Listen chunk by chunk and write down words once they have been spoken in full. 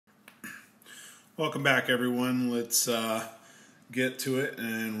Welcome back, everyone. Let's get to it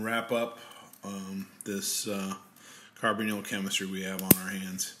and wrap up this carbonyl chemistry we have on our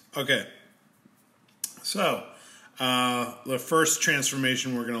hands. Okay, so the first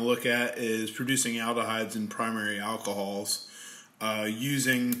transformation we're going to look at is producing aldehydes and primary alcohols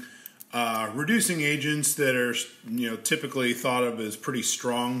using reducing agents that are typically thought of as pretty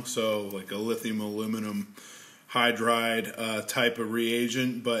strong, so like a lithium aluminum hydride type of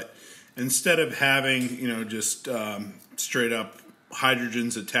reagent, but instead of having just straight up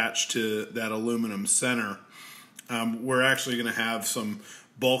hydrogens attached to that aluminum center, we're actually going to have some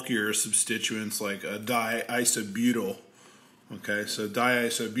bulkier substituents like a diisobutyl. Okay, so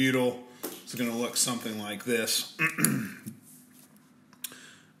diisobutyl is going to look something like this.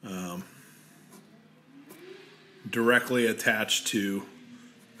 Directly attached to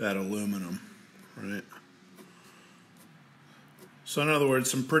that aluminum, right? So in other words,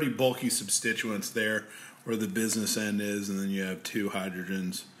 some pretty bulky substituents there where the business end is, and then you have two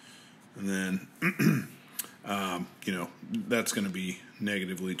hydrogens, and then that's going to be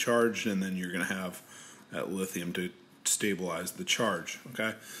negatively charged, and then you're going to have that lithium to stabilize the charge.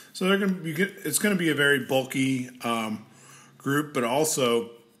 Okay, so they're going to be, it's going to be a very bulky group, but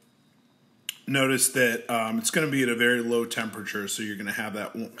also notice that it's going to be at a very low temperature, so you're going to have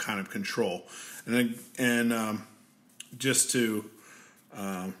that kind of control. And just to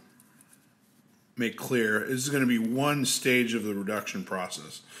make clear, this is going to be one stage of the reduction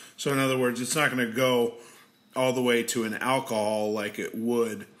process. So in other words, it's not going to go all the way to an alcohol like it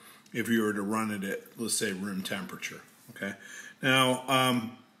would if you were to run it at, let's say, room temperature. Okay. Now,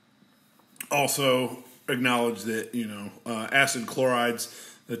 also acknowledge that acid chlorides,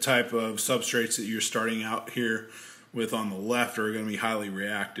 the type of substrates that you're starting out here with on the left, are going to be highly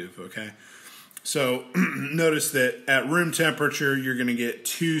reactive. Okay. So notice that at room temperature, you're going to get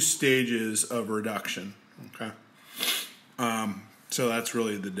two stages of reduction. Okay, so that's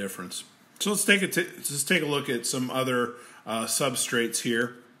really the difference. So let's take a look at some other substrates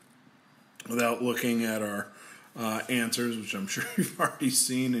here, without looking at our answers, which I'm sure you've already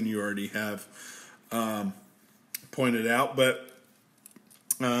seen and you already have pointed out. But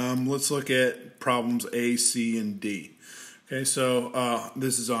let's look at problems A, C, and D. Okay, so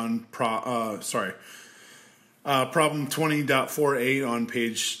this is on problem 20.48 on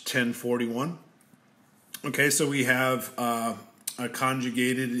page 1041. Okay, so we have a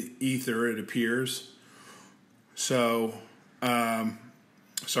conjugated ether, it appears. So,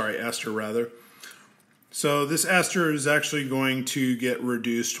 ester rather. So this ester is actually going to get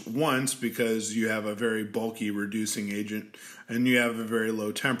reduced once because you have a very bulky reducing agent and you have a very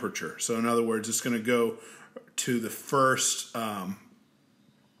low temperature. So in other words, it's going to go to the first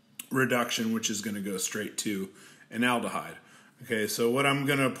reduction, which is going to go straight to an aldehyde. Okay, so what I'm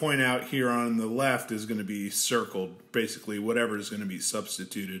going to point out here on the left is going to be circled, basically whatever is going to be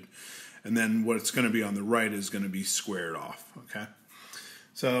substituted, and then what's going to be on the right is going to be squared off. Okay,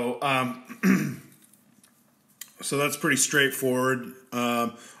 so so that's pretty straightforward.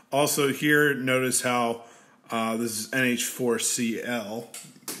 Also here, notice how this is NH4Cl.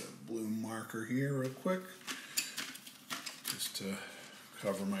 Get a blue marker here real quick, just to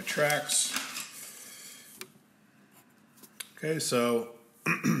cover my tracks. Okay, so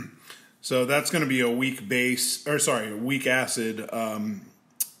so that's going to be a weak base, or sorry, a weak acid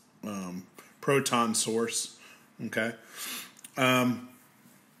proton source. Okay, and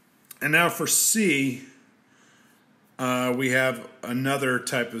now for C, we have another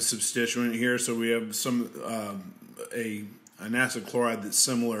type of substituent here. So we have an acid chloride that's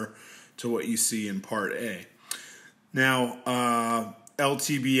similar to what you see in part A. Now,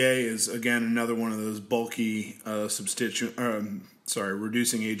 LTBA is again another one of those bulky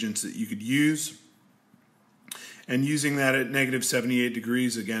reducing agents that you could use. And using that at negative 78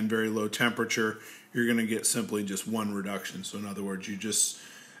 degrees, again, very low temperature, you're going to get simply just one reduction. So in other words, you're just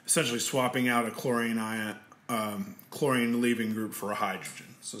essentially swapping out a chlorine leaving group for a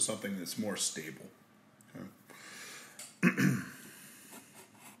hydrogen. So something that's more stable. Okay,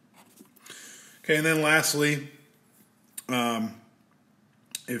 okay, and then lastly,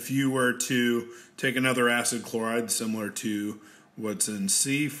 if you were to take another acid chloride similar to what's in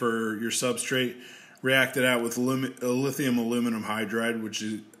C for your substrate, react it out with lithium aluminum hydride, which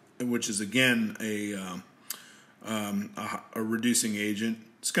is again a reducing agent.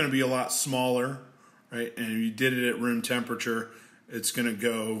 It's going to be a lot smaller, right? And if you did it at room temperature, it's going to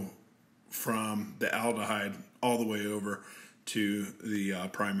go from the aldehyde all the way over to the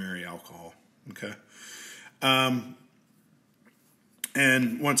primary alcohol. Okay.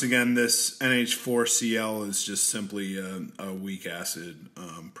 And once again, this NH4Cl is just simply a weak acid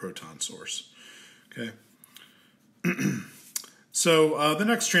proton source. Okay. So the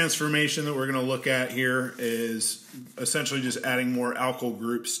next transformation that we're going to look at here is essentially just adding more alkyl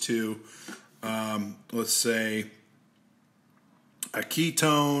groups to, let's say, a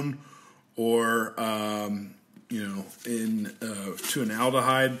ketone, or to an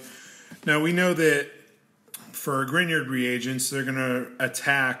aldehyde. Now we know that for Grignard reagents, they're going to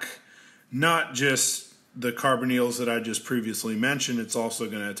attack not just the carbonyls that I just previously mentioned. It's also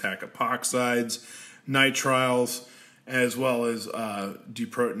going to attack epoxides, nitriles, as well as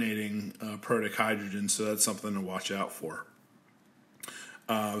deprotonating protic hydrogen. So that's something to watch out for.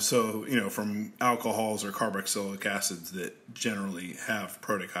 From alcohols or carboxylic acids that generally have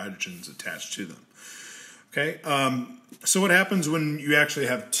protic hydrogens attached to them. Okay, so what happens when you actually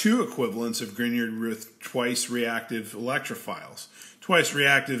have two equivalents of Grignard with twice reactive electrophiles? Twice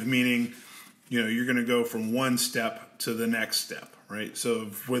reactive meaning, you're going to go from one step to the next step, right?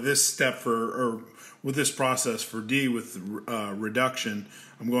 So with this with this process for D with reduction,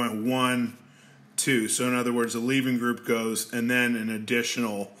 I'm going 1, 2. So in other words, the leaving group goes, and then an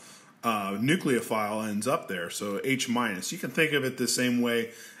additional nucleophile ends up there. So H minus. You can think of it the same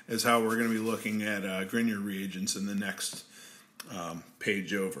way as how we're going to be looking at Grignard reagents in the next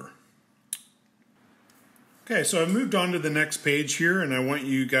page over. Okay, so I've moved on to the next page here, and I want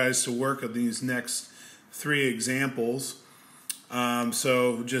you guys to work on these next 3 examples.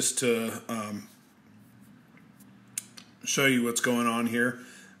 So just to show you what's going on here,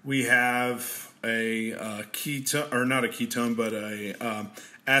 we have a ketone, or not a ketone, but a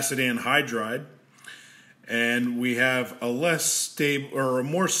acid anhydride, and we have a less stable or a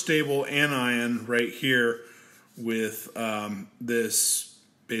more stable anion right here with this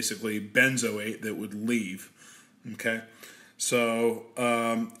basically benzoate that would leave. Okay, so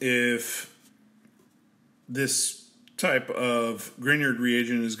if this type of Grignard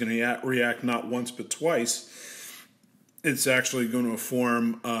reagent is going to react not once but twice, it's actually going to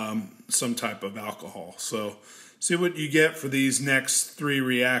form some type of alcohol. So see what you get for these next 3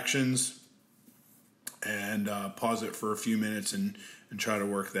 reactions, and pause it for a few minutes and try to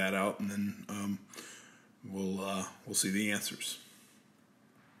work that out, and then we'll see the answers.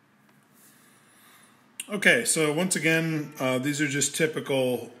 Okay, so once again, these are just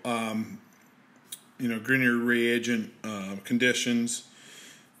typical Grignard reagent conditions.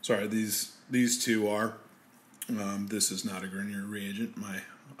 Sorry, these 2 are. This is not a Grignard reagent. My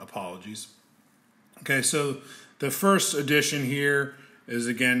apologies. Okay, so the first addition here is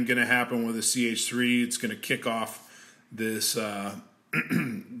again going to happen with a CH3. It's going to kick off this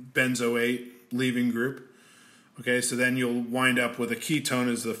benzoate leaving group. Okay, so then you'll wind up with a ketone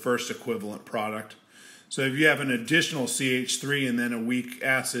as the first equivalent product. So if you have an additional CH3 and then a weak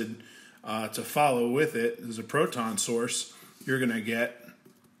acid to follow with it as a proton source, you're going to get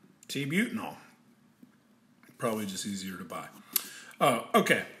T-butanol. Probably just easier to buy.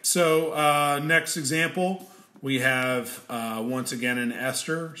 Okay, so next example, we have once again an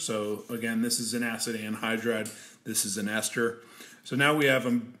ester. So again, this is an acid anhydride. This is an ester. So now we have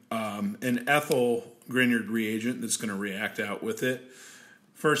an ethyl Grignard reagent that's going to react out with it.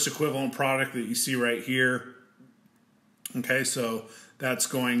 First equivalent product that you see right here. Okay, so that's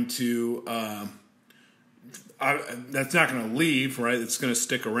going to that's not going to leave, right? It's going to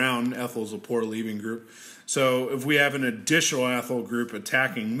stick around. Ethyl is a poor leaving group. So if we have an additional ethyl group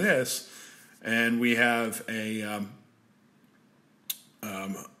attacking this, and we have a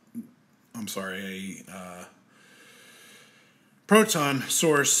proton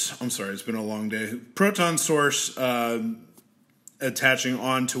source. I'm sorry, it's been a long day. Proton source attaching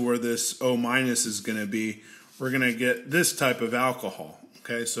on to where this O minus is going to be. We're going to get this type of alcohol.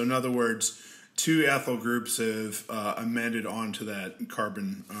 Okay, so in other words, 2 ethyl groups have amended onto that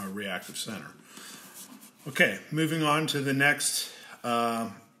carbon reactive center. Okay, moving on to the next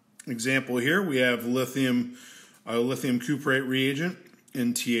example here, we have lithium cuprate reagent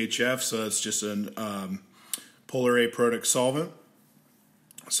in THF, so it's just a polar A protic solvent.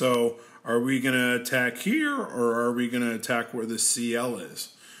 So are we going to attack here, or are we going to attack where the Cl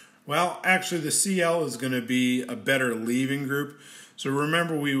is? Well, actually the Cl is going to be a better leaving group. So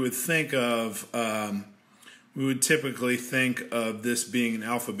remember, we would typically think of this being an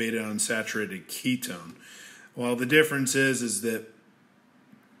alpha beta unsaturated ketone. Well, the difference is that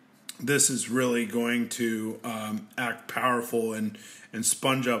this is really going to act powerful and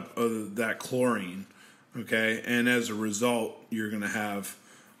sponge up that chlorine, okay? And as a result, you're going to have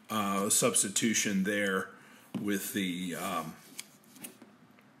a substitution there with the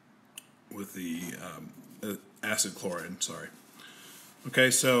acid chloride. Sorry.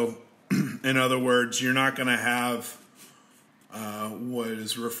 Okay, so in other words, you're not going to have what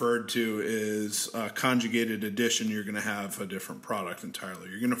is referred to as conjugated addition, you're going to have a different product entirely.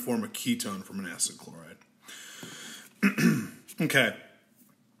 You're going to form a ketone from an acid chloride. Okay.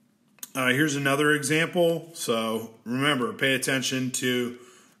 Here's another example. So remember, pay attention to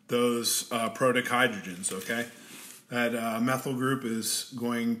those protic hydrogens, okay? That methyl group is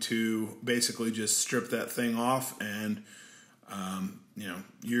going to basically just strip that thing off, and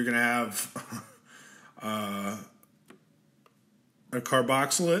you're going to have a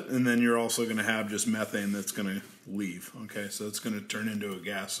carboxylate, and then you're also going to have just methane that's going to leave. Okay, so it's going to turn into a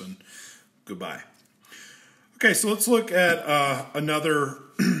gas, and goodbye. Okay, so let's look at another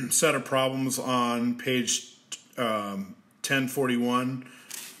set of problems on page 1041,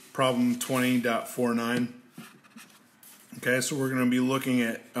 problem 20.49. Okay, so we're going to be looking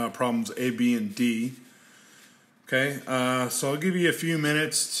at problems A, B, and D. Okay, so I'll give you a few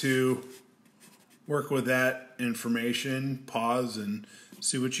minutes to work with that information, pause, and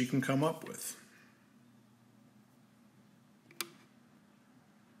see what you can come up with.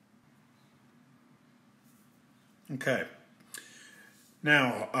 Okay.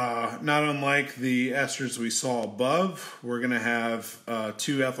 Now, not unlike the esters we saw above, we're going to have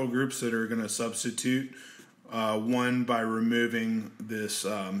two ethyl groups that are going to substitute. One by removing this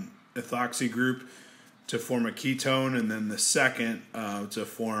ethoxy group to form a ketone, and then the second to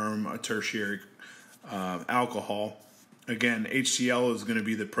form a tertiary alcohol. Again, HCl is going to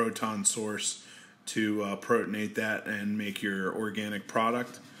be the proton source to protonate that and make your organic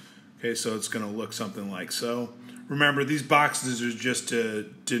product. Okay, so it's going to look something like so. Remember, these boxes are just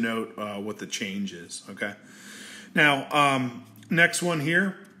to denote what the change is. Okay. Now, next one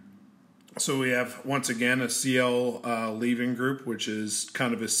here. So we have, once again, a Cl leaving group, which is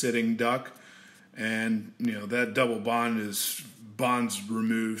kind of a sitting duck. And, that double bond is bonds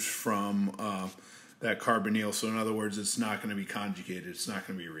removed from that carbonyl. So in other words, it's not going to be conjugated. It's not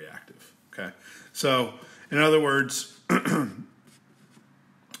going to be reactive. Okay. So in other words, we're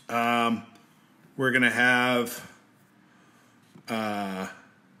going to have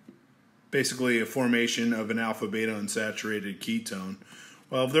basically a formation of an alpha-beta unsaturated ketone.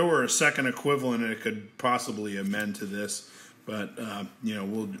 Well, if there were a second equivalent, it could possibly amend to this, but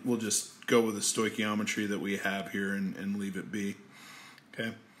we'll just go with the stoichiometry that we have here and leave it be.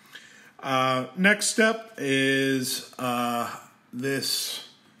 Okay. Next step is this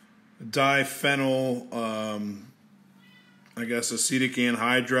diphenyl, acetic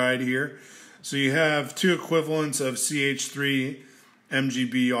anhydride here. So you have two equivalents of CH3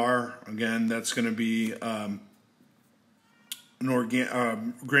 MgBr. Again, that's going to be an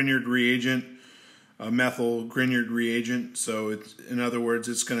Grignard reagent, a methyl Grignard reagent. So in other words,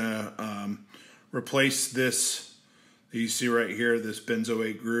 it's going to replace this that you see right here, this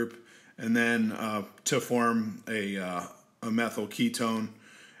benzoate group, and then to form a methyl ketone,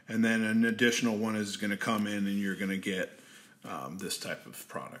 and then an additional one is going to come in, and you're going to get this type of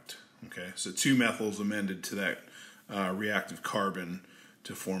product. Okay, so two methyls amended to that reactive carbon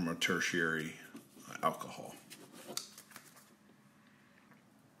to form a tertiary alcohol.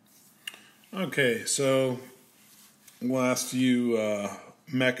 Okay, so last few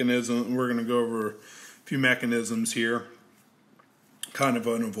mechanisms, we're going to go over a few mechanisms here, kind of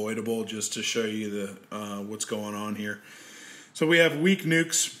unavoidable, just to show you the what's going on here. So we have weak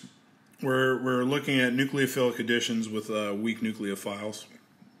nukes. We're looking at nucleophilic additions with weak nucleophiles.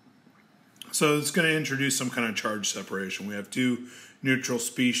 So it's going to introduce some kind of charge separation. We have two neutral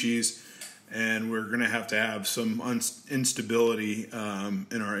species, and we're going to have some instability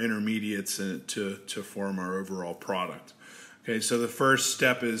in our intermediates to form our overall product. Okay, so the first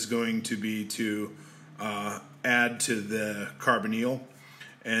step is going to be to add to the carbonyl,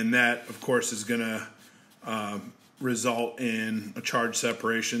 and that, of course, is going to result in a charge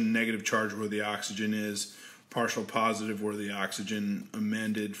separation, negative charge where the oxygen is, partial positive where the oxygen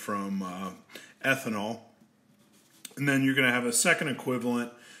amended from ethanol. And then you're going to have a second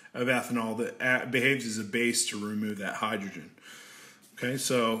equivalent of ethanol that behaves as a base to remove that hydrogen. Okay,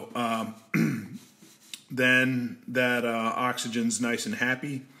 so then that oxygen's nice and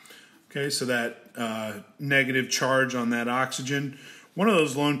happy. Okay, so that negative charge on that oxygen, one of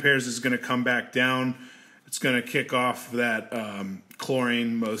those lone pairs is going to come back down. It's going to kick off that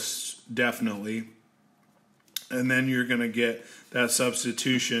chlorine most definitely. And then you're going to get that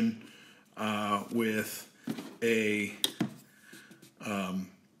substitution with a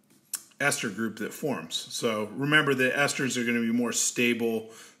ester group that forms. So remember, the esters are going to be more stable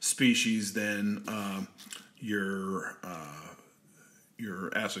species than your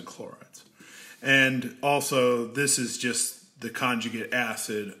acid chlorides. And also, this is just the conjugate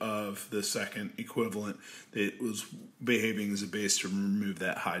acid of the second equivalent that was behaving as a base to remove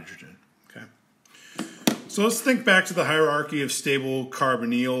that hydrogen. Okay. So let's think back to the hierarchy of stable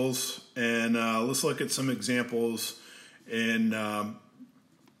carbonyls, and let's look at some examples in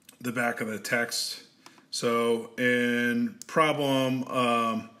the back of the text. So in problem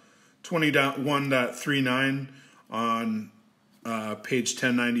 20.1.39 on page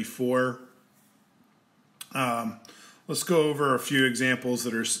 1094, let's go over a few examples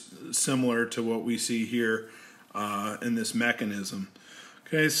that are similar to what we see here in this mechanism.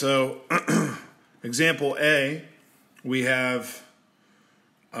 Okay, so example A, we have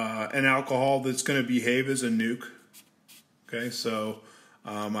an alcohol that's going to behave as a nuke. Okay, so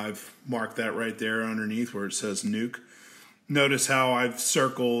I've marked that right there underneath where it says nuke. Notice how I've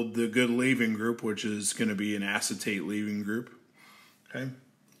circled the good leaving group, which is going to be an acetate leaving group. Okay,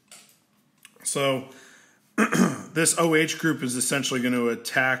 so this OH group is essentially going to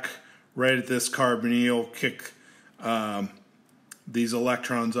attack right at this carbonyl, kick these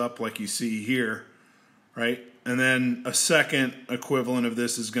electrons up like you see here, right? And then a second equivalent of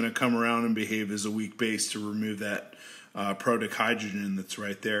this is going to come around and behave as a weak base to remove that protic hydrogen that's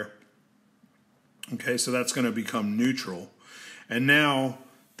right there. Okay, so that's going to become neutral. And now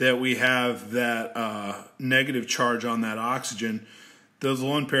that we have that negative charge on that oxygen, those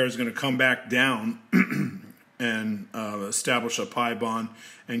lone pair is going to come back down and establish a pi bond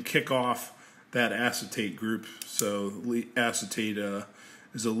and kick off that acetate group. So acetate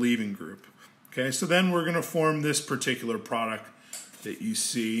is a leaving group. Okay, so then we're going to form this particular product that you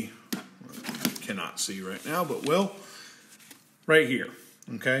see, cannot see right now, but will, right here.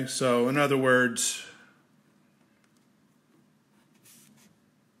 Okay, so in other words,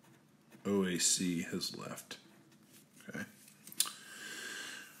 OAC has left. Okay.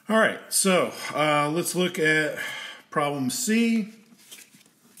 All right, so let's look at problem C.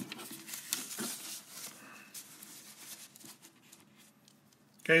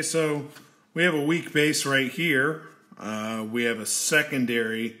 Okay, so we have a weak base right here. We have a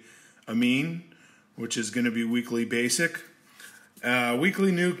secondary amine, which is going to be weakly basic.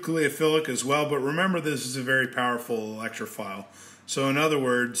 Weakly nucleophilic as well, but remember this is a very powerful electrophile. So in other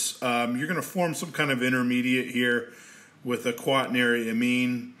words, you're going to form some kind of intermediate here with a quaternary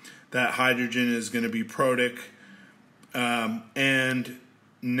amine. That hydrogen is going to be protic. And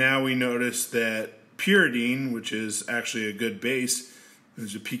now we notice that pyridine, which is actually a good base,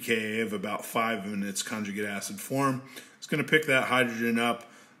 there's a pKa of about 5 in its conjugate acid form. It's going to pick that hydrogen up.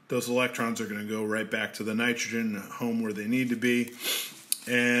 Those electrons are going to go right back to the nitrogen, home where they need to be.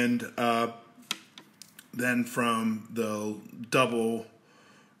 And then from the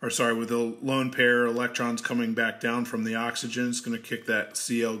with the lone pair electrons coming back down from the oxygen, it's going to kick that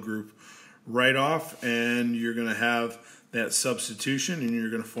Cl group right off, and you're going to have that substitution, and you're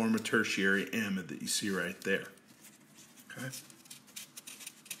going to form a tertiary amide that you see right there. Okay.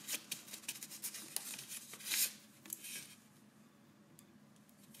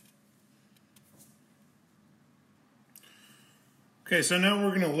 Okay, so now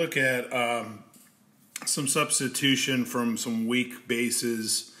we're going to look at some substitution from some weak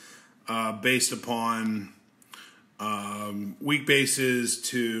bases based upon weak bases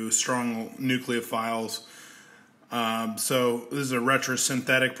to strong nucleophiles. So this is a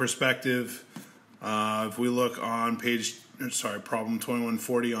retrosynthetic perspective. If we look on problem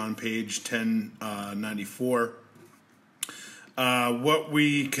 2140 on page 1094, what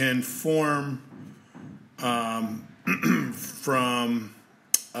we can form from,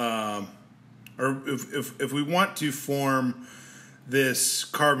 or if we want to form this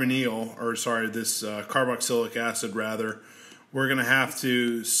carbonyl, or this carboxylic acid rather, we're going to have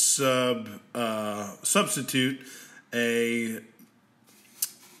to substitute a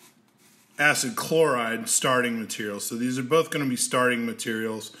acid chloride starting material. So these are both going to be starting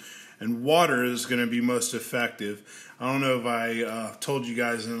materials, and water is going to be most effective. I don't know if I told you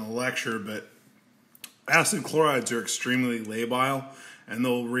guys in a lecture, but acid chlorides are extremely labile, and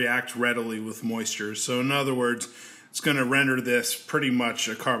they'll react readily with moisture. So in other words, it's going to render this pretty much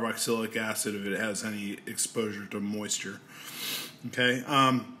a carboxylic acid if it has any exposure to moisture. Okay,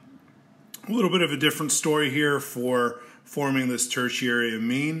 a little bit of a different story here for forming this tertiary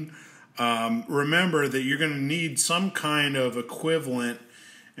amine. Remember that you're going to need some kind of equivalent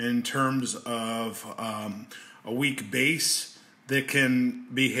in terms of a weak base that can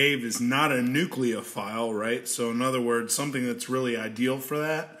behave as not a nucleophile, right? So in other words, something that's really ideal for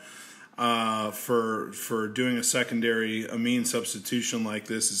that, for doing a secondary amine substitution like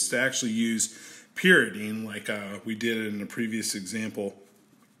this, is to actually use pyridine like we did in the previous example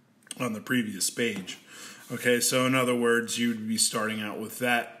on the previous page. Okay, so in other words, you'd be starting out with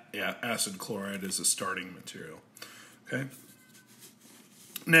that acid chloride as a starting material. Okay.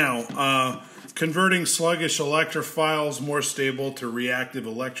 Now, converting sluggish electrophiles more stable to reactive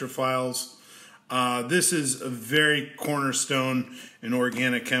electrophiles. This is a very cornerstone in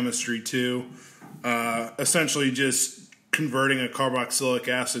organic chemistry too. Essentially just converting a carboxylic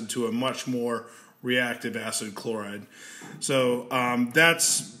acid to a much more reactive acid chloride. So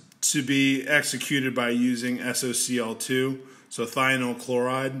that's to be executed by using SOCl2, so thionyl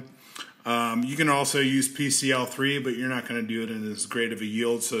chloride. You can also use PCl3, but you're not going to do it in as great of a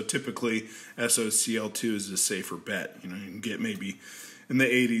yield. So typically SOCl2 is a safer bet. You can get maybe in the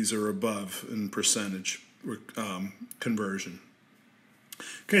 80s or above in percentage conversion.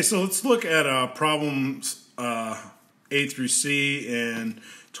 Okay, so let's look at problems A through C and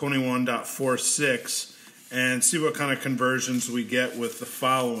 21.46 and see what kind of conversions we get with the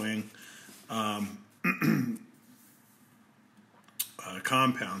following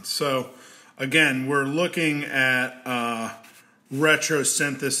compounds. So again, we're looking at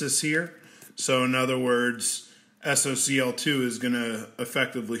retrosynthesis here. So in other words, SOCl2 is going to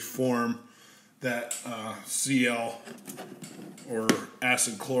effectively form that Cl or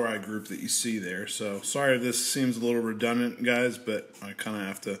acid chloride group that you see there. So sorry if this seems a little redundant, guys, but I kind of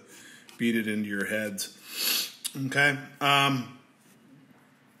have to beat it into your heads. Okay.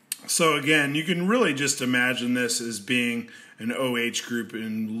 So again, you can really just imagine this as being an OH group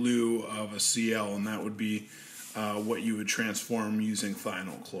in lieu of a Cl, and that would be what you would transform using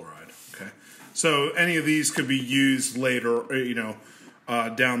thionyl chloride. Okay. So any of these could be used later,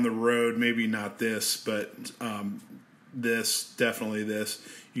 down the road. Maybe not this, but this, definitely this,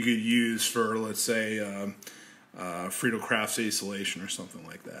 you could use for, let's say, Friedel-Crafts acylation or something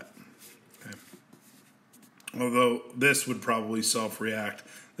like that. Okay. Although this would probably self-react.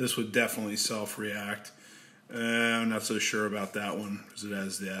 This would definitely self-react. I'm not so sure about that one because it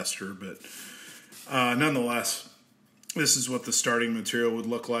has the ester, but nonetheless, this is what the starting material would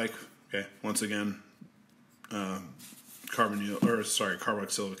look like. Okay, once again,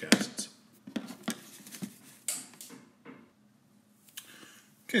 carboxylic acids.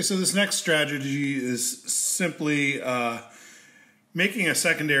 Okay, so this next strategy is simply making a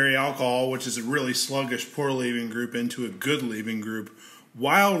secondary alcohol, which is a really sluggish, poor leaving group, into a good leaving group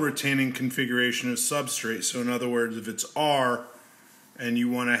while retaining configuration of substrate. So in other words, if it's R and you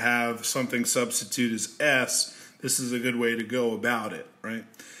want to have something substitute as S, this is a good way to go about it, right?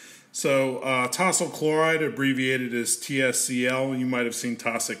 So tosyl chloride, abbreviated as TSCl, you might have seen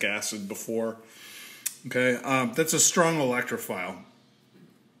tosic acid before. Okay, that's a strong electrophile.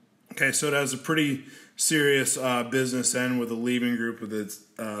 Okay, so it has a pretty serious business end with a leaving group with its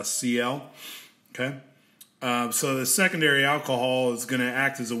Cl. Okay, so the secondary alcohol is going to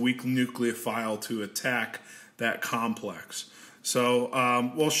act as a weak nucleophile to attack that complex. So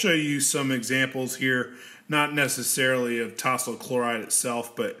we'll show you some examples here, not necessarily of tosyl chloride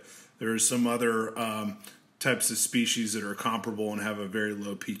itself, but there's some other types of species that are comparable and have a very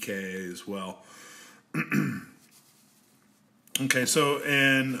low pKa as well. Okay, so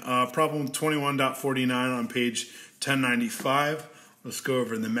in problem 21.49 on page 1095, let's go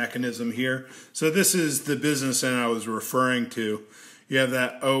over the mechanism here. So this is the business end I was referring to. You have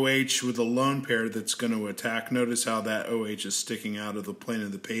that OH with a lone pair that's going to attack. Notice how that OH is sticking out of the plane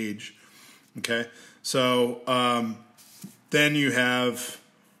of the page. Okay, so then you have,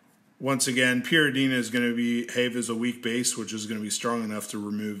 once again, pyridine is going to behave as a weak base, which is going to be strong enough to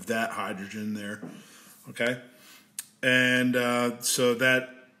remove that hydrogen there. Okay, and so that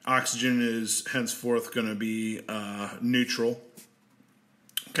oxygen is henceforth going to be neutral.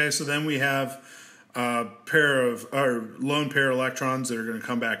 Okay, so then we have a pair of lone pair electrons that are going to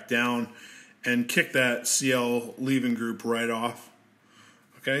come back down and kick that Cl leaving group right off.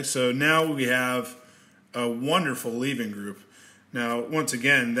 Okay, so now we have a wonderful leaving group. Now, once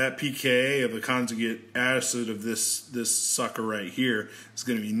again, that pKa of the conjugate acid of this sucker right here is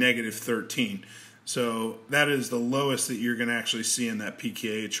going to be negative 13. So that is the lowest that you're going to actually see in that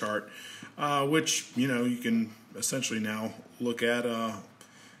pKa chart, which, you can essentially now look at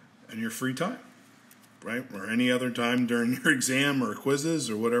in your free time, right? Or any other time during your exam or quizzes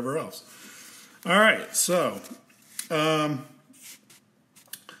or whatever else. All right, so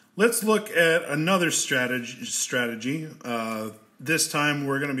let's look at another strategy. This time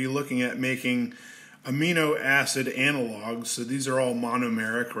we're going to be looking at making amino acid analogs. So these are all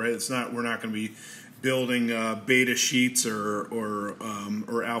monomeric, right? We're not going to be building beta sheets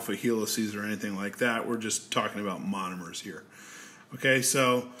or alpha helices or anything like that. We're just talking about monomers here. Okay,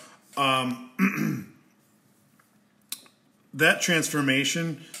 so that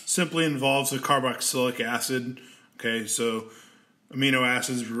transformation simply involves a carboxylic acid. Okay, so amino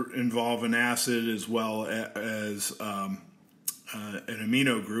acids involve an acid as well as an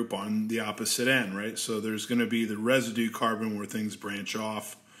amino group on the opposite end, right? So there's going to be the residue carbon where things branch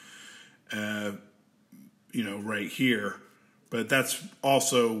off, right here. But that's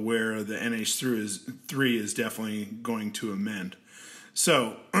also where the NH3 is definitely going to amend.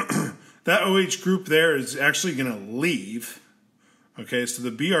 So that OH group there is actually going to leave. Okay, so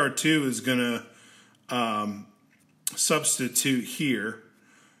the Br2 is going to substitute here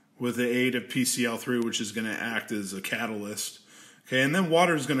with the aid of PCl3, which is going to act as a catalyst. Okay, and then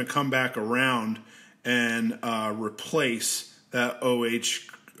water is going to come back around and replace that OH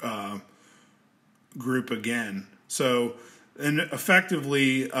group again. So, and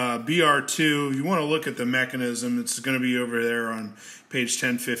effectively, Br2, if you want to look at the mechanism, it's going to be over there on page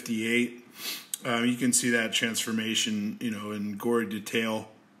 1058. You can see that transformation, in gory detail.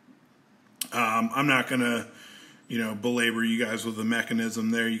 I'm not going to, belabor you guys with the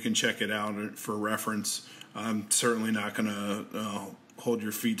mechanism there. You can check it out for reference. I'm certainly not going to hold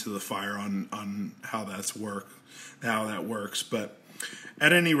your feet to the fire on how that works. But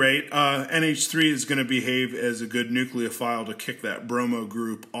at any rate, NH3 is going to behave as a good nucleophile to kick that bromo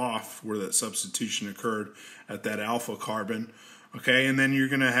group off where that substitution occurred at that alpha carbon. Okay, and then you're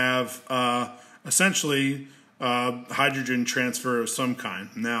going to have essentially hydrogen transfer of some kind.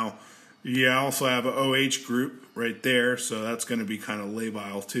 Now, you also have an OH group right there, so that's going to be kind of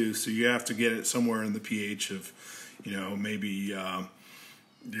labile too. So you have to get it somewhere in the pH of, maybe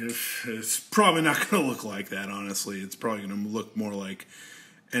it's probably not going to look like that, honestly. It's probably going to look more like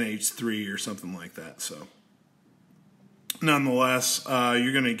NH3 or something like that. So nonetheless,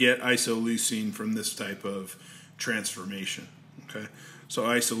 you're going to get isoleucine from this type of transformation. Okay, so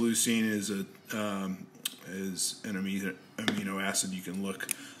isoleucine is an amino acid you can look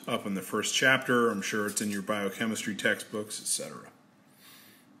up in the first chapter. I'm sure it's in your biochemistry textbooks, etc.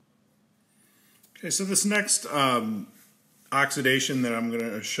 Okay, so this next oxidation that I'm going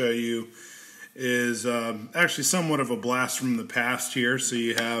to show you is actually somewhat of a blast from the past here. So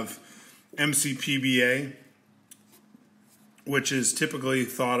you have MCPBA, which is typically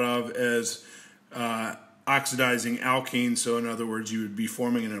thought of as oxidizing alkene. So in other words, you would be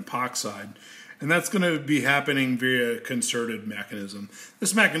forming an epoxide. And that's going to be happening via a concerted mechanism.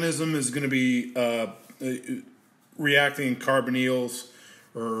 This mechanism is going to be reacting carbonyls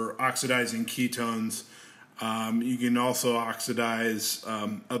or oxidizing ketones. You can also oxidize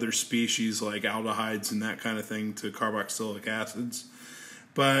other species like aldehydes and that kind of thing to carboxylic acids.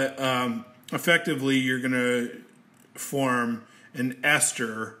 But effectively, you're going to form an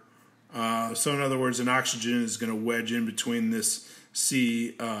ester. So in other words, an oxygen is going to wedge in between this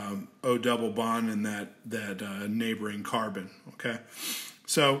O double bond and that neighboring carbon. Okay,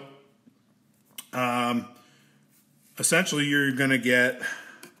 so essentially you're going to get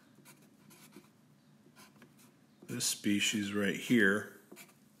this species right here,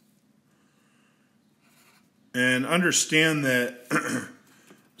 and understand that.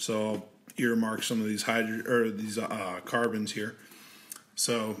 So I'll earmark some of these carbons here,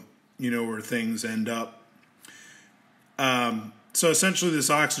 so you know where things end up. So essentially this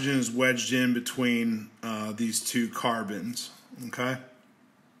oxygen is wedged in between these two carbons, okay?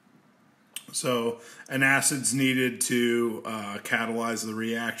 So an acid's needed to catalyze the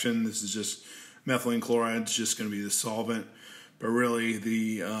reaction. This is just methylene chloride. It's just going to be the solvent. But really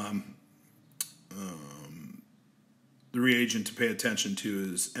the reagent to pay attention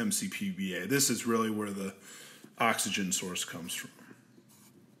to is MCPBA. This is really where the oxygen source comes from.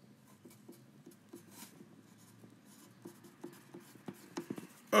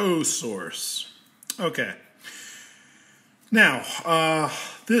 O source. Okay. Now,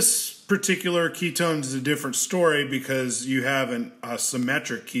 this particular ketone is a different story because you have a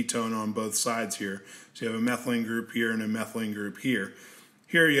symmetric ketone on both sides here. So you have a methylene group here and a methylene group here.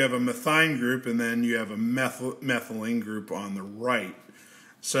 Here you have a methine group and then you have a methylene group on the right.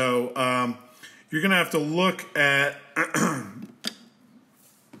 So you're going to have to look at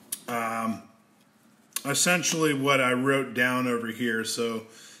essentially what I wrote down over here. So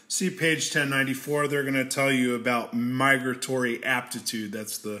see page 1094. They're going to tell you about migratory aptitude.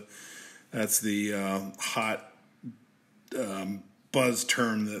 That's the hot buzz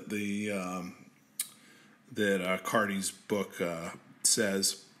term that Carty's book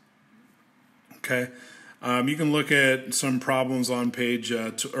says. Okay, you can look at some problems on page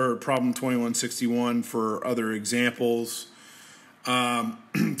or problem 2161 for other examples.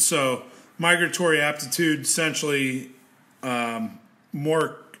 So migratory aptitude, essentially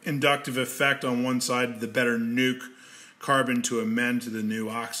more inductive effect on one side, the better nuke carbon to amend to the new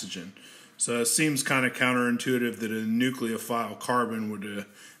oxygen. So it seems kind of counterintuitive that a nucleophile carbon would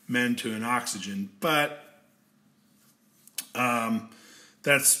amend to an oxygen, but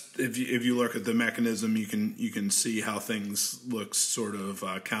that's if you look at the mechanism, you can see how things look sort of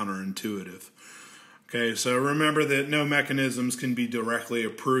counterintuitive. Okay, so remember that no mechanisms can be directly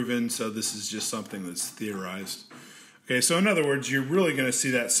proven, so this is just something that's theorized. Okay, so in other words, you're really going to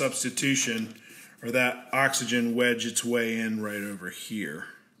see that substitution or that oxygen wedge its way in right over here.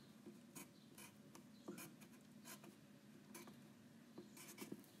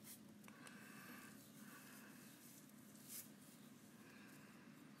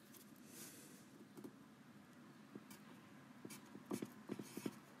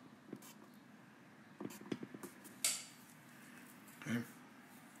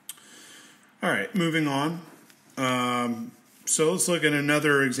 All right, moving on. So let's look at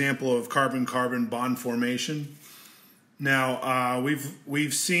another example of carbon-carbon bond formation. Now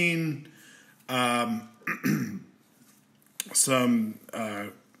we've seen some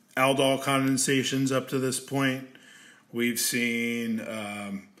aldol condensations up to this point. We've seen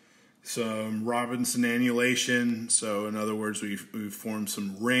some Robinson annulation. So in other words, we've formed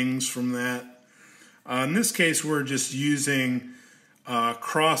some rings from that. In this case, we're just using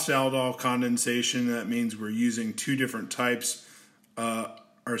cross aldol condensation. That means we're using two different types,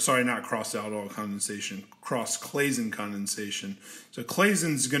 or sorry, not cross aldol condensation, cross Claisen condensation. So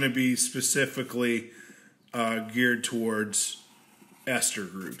Claisen is going to be specifically geared towards ester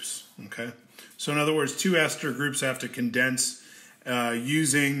groups. Okay, so in other words, two ester groups have to condense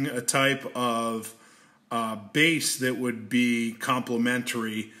using a type of base that would be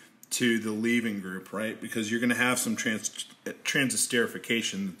complementary to the leaving group, right? Because you're going to have some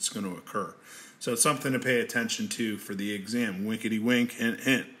transesterification that's going to occur. So it's something to pay attention to for the exam. Winkety wink, hint,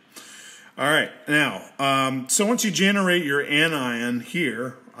 hint. All right, now, so once you generate your anion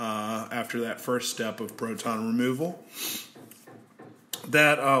here, after that first step of proton removal,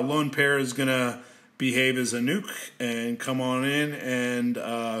 that lone pair is going to behave as a nuke and come on in and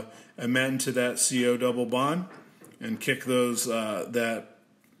amend to that CO double bond and kick those that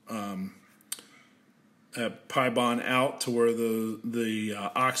pi bond out to where the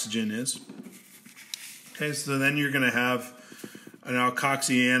oxygen is. Okay, so then you're going to have an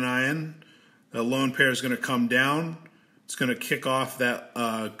alkoxy anion. The lone pair is going to come down. It's going to kick off that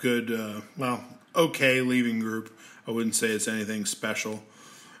good, well, okay leaving group. I wouldn't say it's anything special.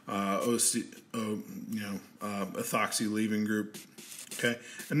 Ethoxy leaving group. Okay,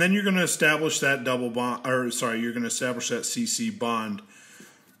 and then you're going to establish that double bond, or sorry, you're going to establish that CC bond.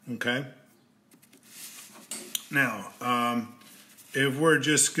 Okay. Now, if we're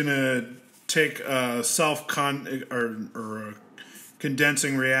just going to take a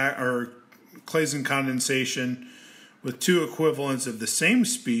condensing or Claisen condensation with two equivalents of the same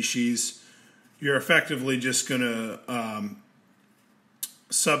species, you're effectively just going to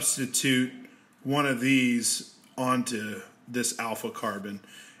substitute one of these onto this alpha carbon,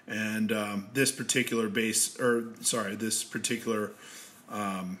 and this particular base, or sorry, this particular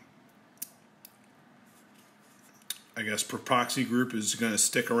I guess propoxy group is going to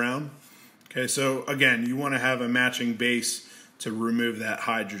stick around. Okay, so again, you want to have a matching base to remove that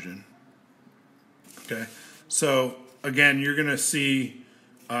hydrogen. Okay, so again, you're going to see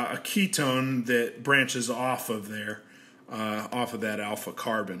a ketone that branches off of there, off of that alpha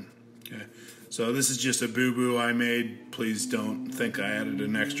carbon. Okay, so this is just a boo-boo I made. Please don't think I added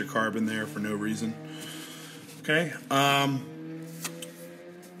an extra carbon there for no reason. Okay.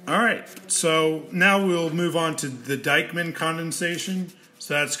 All right, so now we'll move on to the Dykman condensation.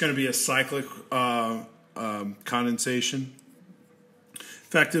 So that's going to be a cyclic condensation.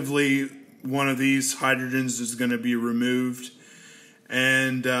 Effectively, one of these hydrogens is going to be removed,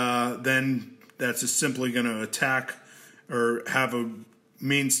 and then that's just simply going to attack or have a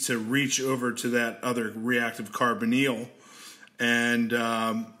means to reach over to that other reactive carbonyl and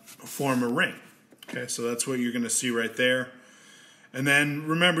form a ring. Okay, so that's what you're going to see right there. And then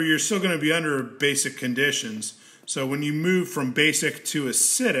remember, you're still going to be under basic conditions. So when you move from basic to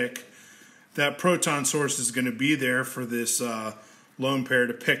acidic, that proton source is going to be there for this lone pair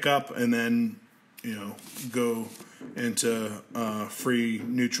to pick up and then, go into free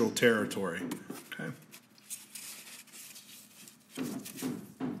neutral territory. Okay.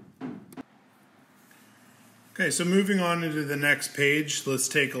 Okay, so moving on into the next page, let's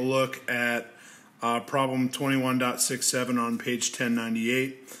take a look at problem 21.67 on page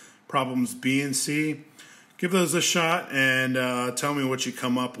 1098. Problems B and C. Give those a shot and tell me what you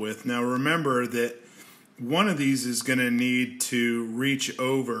come up with. Now remember that one of these is going to need to reach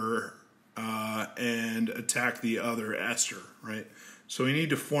over and attack the other ester, right? So we need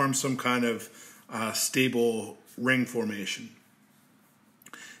to form some kind of stable ring formation.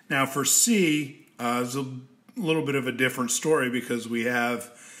 Now for C, it's a little bit of a different story because we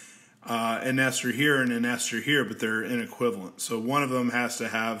have an ester here and an ester here, but they're inequivalent. So one of them has to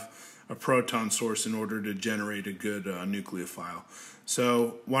have a proton source in order to generate a good nucleophile.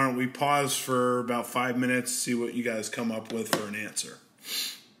 So why don't we pause for about 5 minutes, see what you guys come up with for an answer.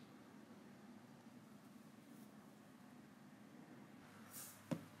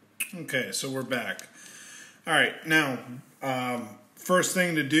 Okay, so we're back. All right, now first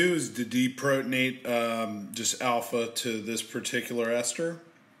thing to do is to deprotonate just alpha to this particular ester.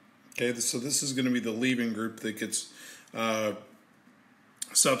 Okay, so this is going to be the leaving group that gets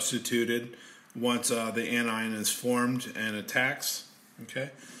substituted once the anion is formed and attacks.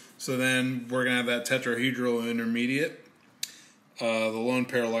 Okay, so then we're going to have that tetrahedral intermediate. The lone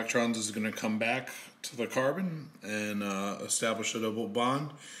pair of electrons is going to come back to the carbon and establish a double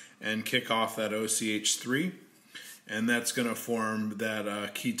bond and kick off that OCH3, and that's going to form that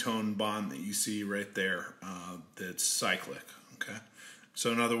ketone bond that you see right there that's cyclic. Okay,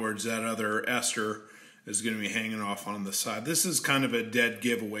 so in other words, that other ester is going to be hanging off on the side. This is kind of a dead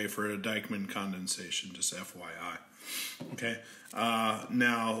giveaway for a Dykman condensation, just FYI. Okay,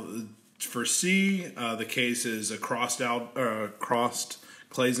 now for C, the case is a crossed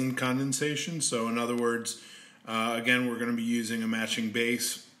Claisen condensation. So in other words, again, we're going to be using a matching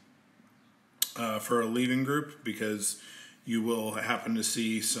base for a leaving group because you will happen to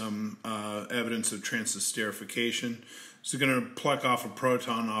see some evidence of transesterification. So you're going to pluck off a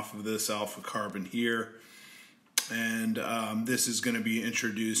proton off of this alpha carbon here, and this is going to be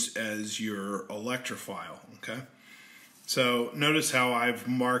introduced as your electrophile. Okay, so notice how I've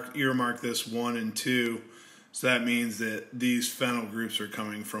earmarked this 1 and 2. So that means that these phenyl groups are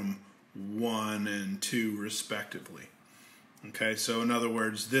coming from 1 and 2 respectively. Okay, so in other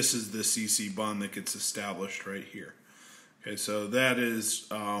words, this is the CC bond that gets established right here. Okay, so that is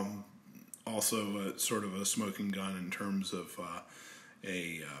also sort of a smoking gun in terms of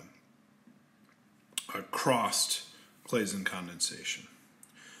a crossed Claisen condensation.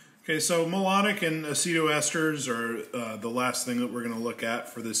 Okay, so malonic and acetoesters are the last thing that we're going to look at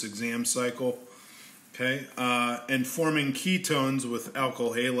for this exam cycle. Okay, and forming ketones with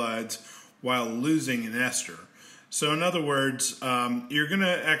alkyl halides while losing an ester. So in other words, you're going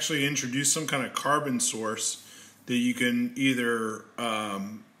to actually introduce some kind of carbon source that you can either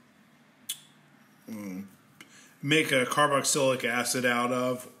make a carboxylic acid out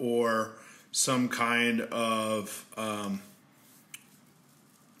of, or some kind of,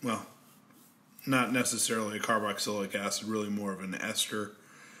 well, not necessarily a carboxylic acid, really more of an ester,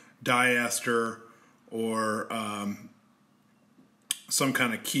 diester, or some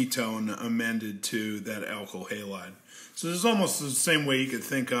kind of ketone amended to that alkyl halide. So this is almost the same way you could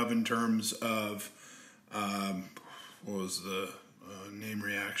think of in terms of, what was the name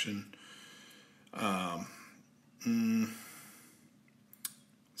reaction?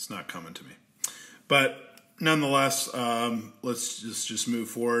 It's not coming to me. But nonetheless, let's just move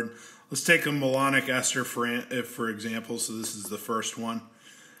forward. Let's take a malonic ester for example. So this is the first one.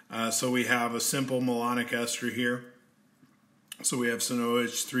 So we have a simple malonic ester here. So we have some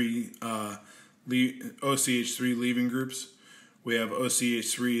OCH3 leaving groups. We have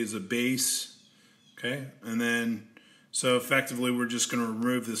OCH3 as a base. Okay, and then so effectively we're just going to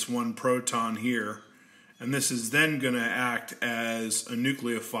remove this one proton here, and this is then going to act as a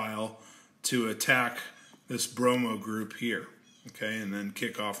nucleophile to attack this bromo group here. Okay, and then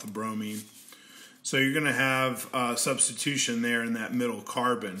kick off the bromine. So you're going to have substitution there in that middle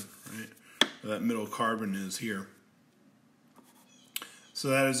carbon, right? That middle carbon is here. So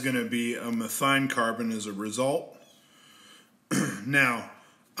that is going to be a methine carbon as a result. Now,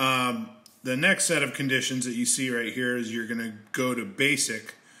 the next set of conditions that you see right here is you're going to go to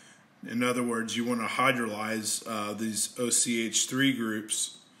basic. In other words, you want to hydrolyze these OCH3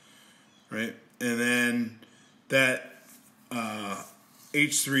 groups, right? And then that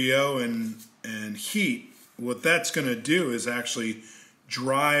H3O and heat, what that's going to do is actually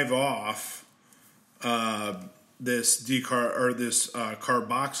drive off this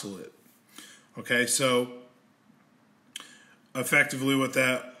carboxylate. Okay, so effectively what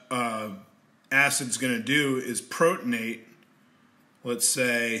that acid's going to do is protonate, let's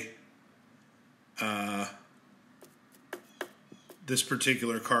say, this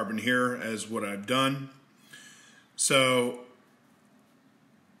particular carbon here as what I've done. So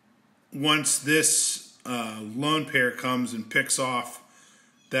once this lone pair comes and picks off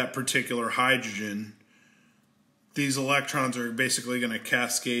that particular hydrogen, these electrons are basically going to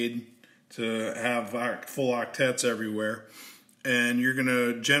cascade to have full octets everywhere, and you're going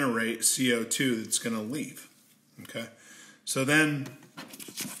to generate CO2 that's going to leave. Okay, so then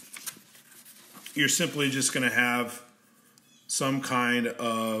you're simply just going to have some kind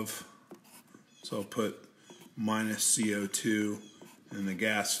of, so I'll put minus CO2 in the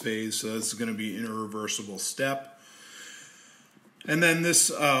gas phase, so that's going to be an irreversible step. And then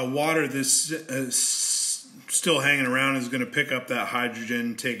this water that's still hanging around is going to pick up that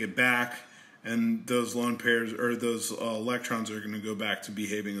hydrogen, take it back, and those lone pairs, or those electrons, are going to go back to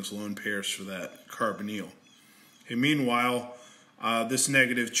behaving as lone pairs for that carbonyl. Okay, meanwhile, this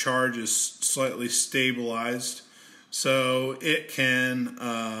negative charge is slightly stabilized, so it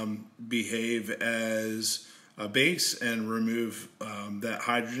can behave as a base and remove that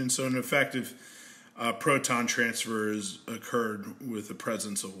hydrogen. So an effective proton transfer has occurred with the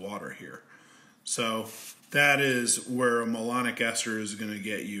presence of water here. So that is where a malonic ester is going to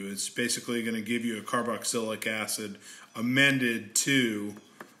get you. It's basically going to give you a carboxylic acid amended to,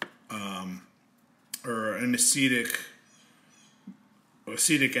 or an acetic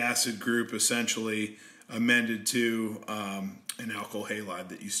acid group, essentially amended to an alkyl halide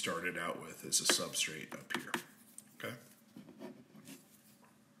that you started out with as a substrate up here. Okay.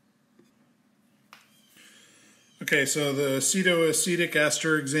 Okay, so the acetoacetic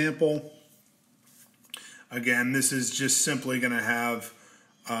ester example, again, this is just simply going to have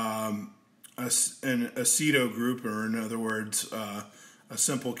an aceto group, or in other words, a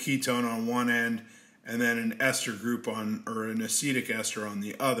simple ketone on one end, and then an ester group on, or an acetic ester on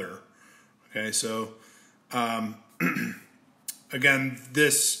the other. Okay, so again,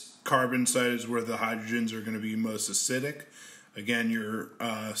 this carbon site is where the hydrogens are going to be most acidic. Again, you're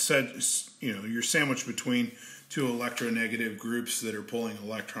you're sandwiched between two electronegative groups that are pulling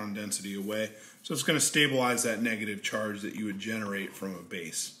electron density away. So it's going to stabilize that negative charge that you would generate from a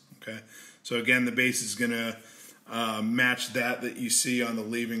base. Okay, so again, the base is going to match that you see on the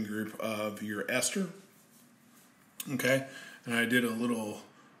leaving group of your ester. Okay, and I did a little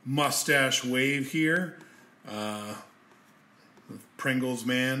mustache wave here. Pringles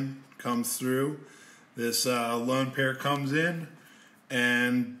man comes through. This lone pair comes in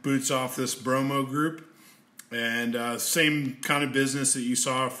and boots off this bromo group. And same kind of business that you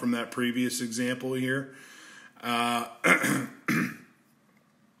saw from that previous example here.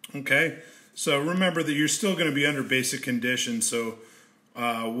 Okay, so remember that you're still going to be under basic conditions. So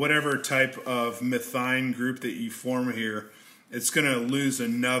whatever type of methine group that you form here, it's going to lose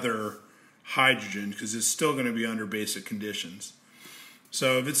another hydrogen because it's still going to be under basic conditions.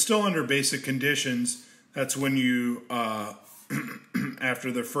 So if it's still under basic conditions, that's when you, after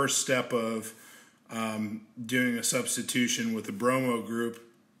the first step of doing a substitution with the bromo group,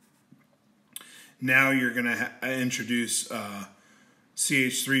 now you're going to introduce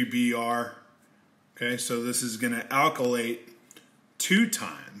CH3Br. Okay, so this is going to alkylate 2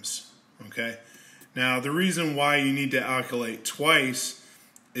 times. Okay, now the reason why you need to alkylate twice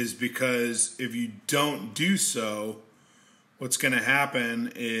is because if you don't do so, what's going to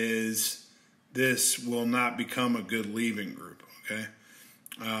happen is this will not become a good leaving group. Okay.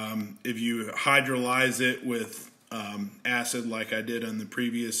 If you hydrolyze it with acid like I did on the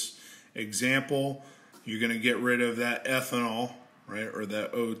previous example, you're going to get rid of that ethanol, right, or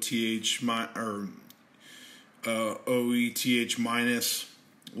that OETH minus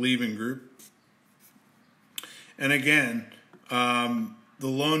leaving group. And again, the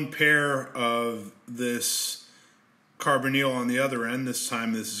lone pair of this carbonyl on the other end, this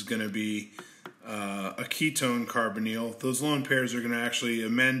time this is going to be a ketone carbonyl. Those lone pairs are going to actually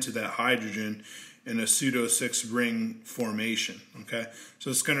amend to that hydrogen in a pseudo 6-ring formation. Okay, so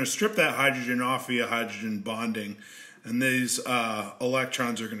it's going to strip that hydrogen off via hydrogen bonding, and these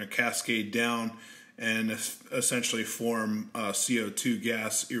electrons are going to cascade down and essentially form CO2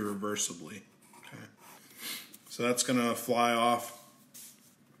 gas irreversibly. Okay, so that's going to fly off.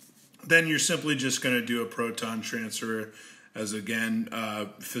 Then you're simply just going to do a proton transfer, as again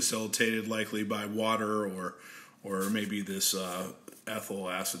facilitated likely by water or maybe this ethyl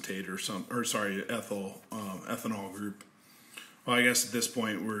acetate or ethanol group. Well, I guess at this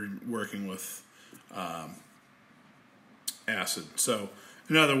point we're working with acid. So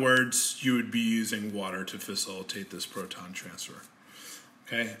in other words, you would be using water to facilitate this proton transfer.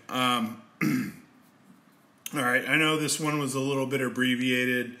 Okay. All right. I know this one was a little bit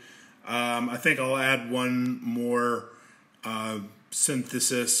abbreviated. I think I'll add one more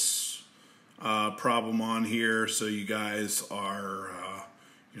synthesis problem on here, so you guys are,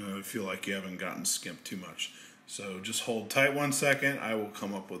 feel like you haven't gotten skimped too much. So just hold tight 1 second. I will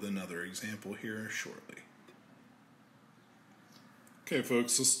come up with another example here shortly. Okay,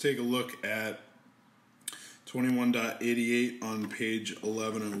 folks, let's take a look at 21.88 on page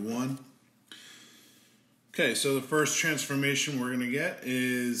 1101. Okay, so the first transformation we're going to get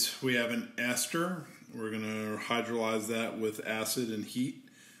is we have an ester. We're going to hydrolyze that with acid and heat.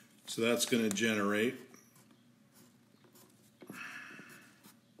 So that's going to generate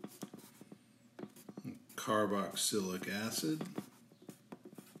carboxylic acid.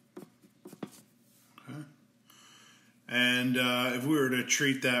 Okay. And if we were to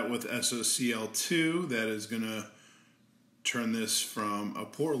treat that with SOCl2, that is going to turn this from a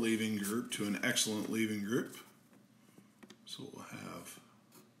poor leaving group to an excellent leaving group. So we'll have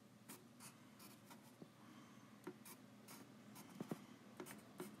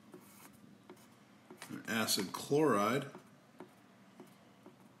an acid chloride.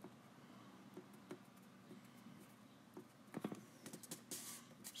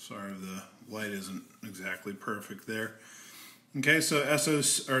 Sorry, the light isn't exactly perfect there. Okay, so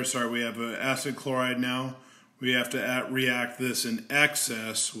we have an acid chloride now. We have to react this in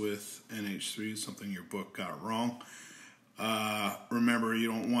excess with NH3, something your book got wrong. Remember, you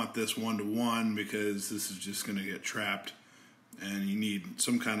don't want this 1-to-1 because this is just going to get trapped, and you need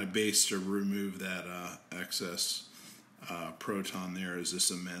some kind of base to remove that excess proton there as this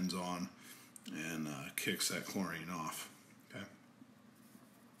amends on and kicks that chlorine off. Okay.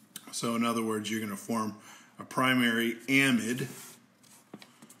 So in other words, you're going to form a primary amide.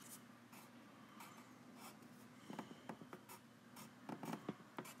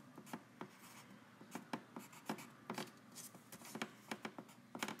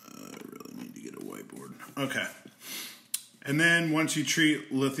 I really need to get a whiteboard. Okay. And then once you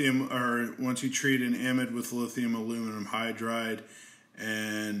treat an amide with lithium aluminum hydride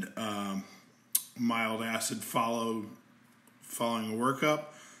and mild acid following a workup,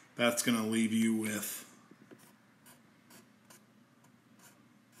 that's going to leave you with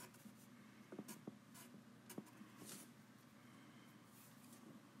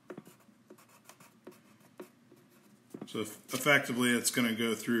effectively it's going to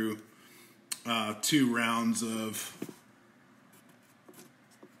go through 2 rounds of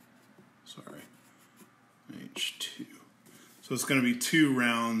H2. So it's going to be 2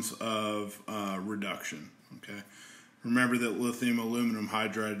 rounds of reduction. Okay. Remember that lithium aluminum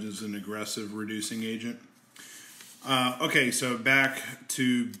hydride is an aggressive reducing agent. Okay, so back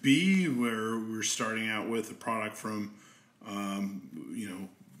to B, where we're starting out with a product from,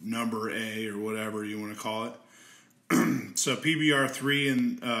 number A or whatever you want to call it. So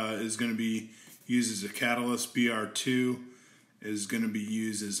PBr3 is going to be used as a catalyst. Br2 is going to be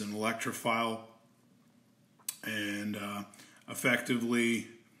used as an electrophile. And effectively,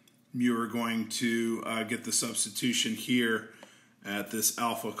 you are going to get the substitution here at this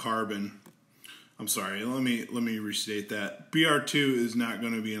alpha carbon. I'm sorry, let me restate that. Br2 is not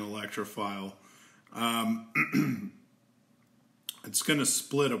going to be an electrophile. It's going to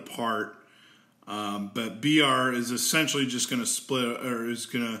split apart, but Br is essentially just going to split, or is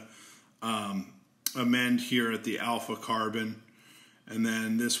going to amend here at the alpha carbon, and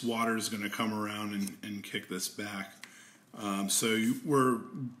then this water is going to come around and kick this back. We're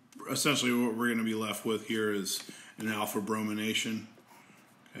essentially what we're going to be left with here is an alpha bromination.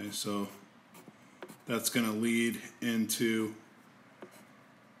 Okay, so that's going to lead into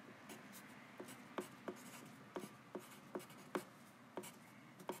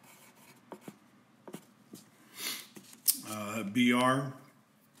Br,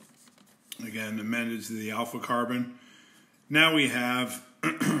 again amended to the alpha carbon. Now we have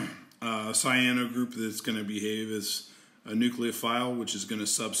a cyano group that's going to behave as a nucleophile, which is going to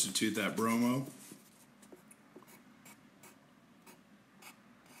substitute that bromo.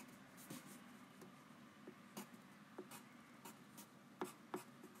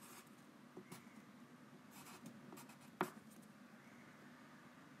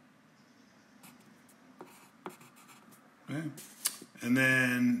 Okay. And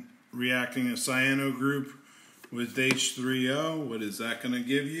then reacting a cyano group with H3O, what is that going to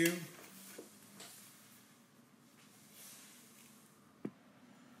give you?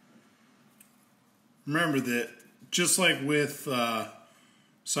 Remember that just like with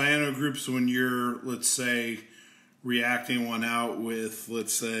cyano groups, when you're, let's say, reacting one out with,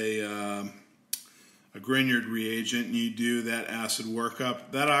 let's say, a Grignard reagent, and you do that acid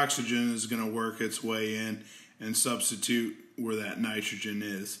workup, that oxygen is going to work its way in and substitute where that nitrogen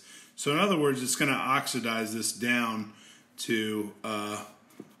is. So in other words, it's going to oxidize this down to a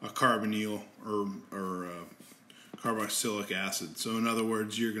carbonyl or carboxylic acid. So in other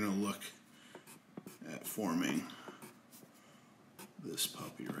words, you're going to look at forming this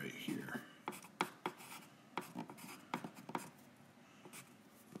puppy right here.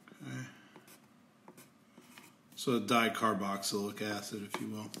 So dicarboxylic acid, if you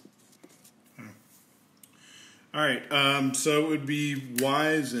will. All right, so it would be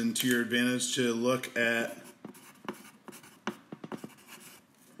wise and to your advantage to look at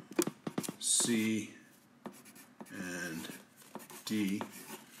C and D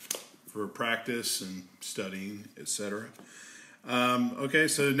for practice and studying, etc. Okay,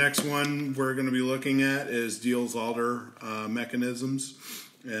 so the next one we're going to be looking at is Diels-Alder mechanisms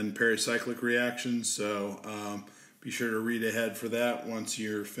and pericyclic reactions. So be sure to read ahead for that once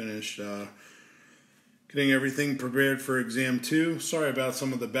you're finished getting everything prepared for exam 2. Sorry about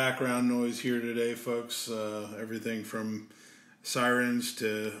some of the background noise here today, folks. Everything from sirens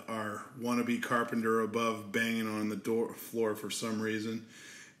to our wannabe carpenter above banging on the floor for some reason,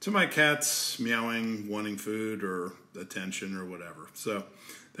 to my cats meowing, wanting food or attention or whatever. So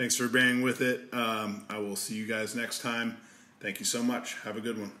thanks for bearing with it. I will see you guys next time. Thank you so much. Have a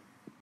good one.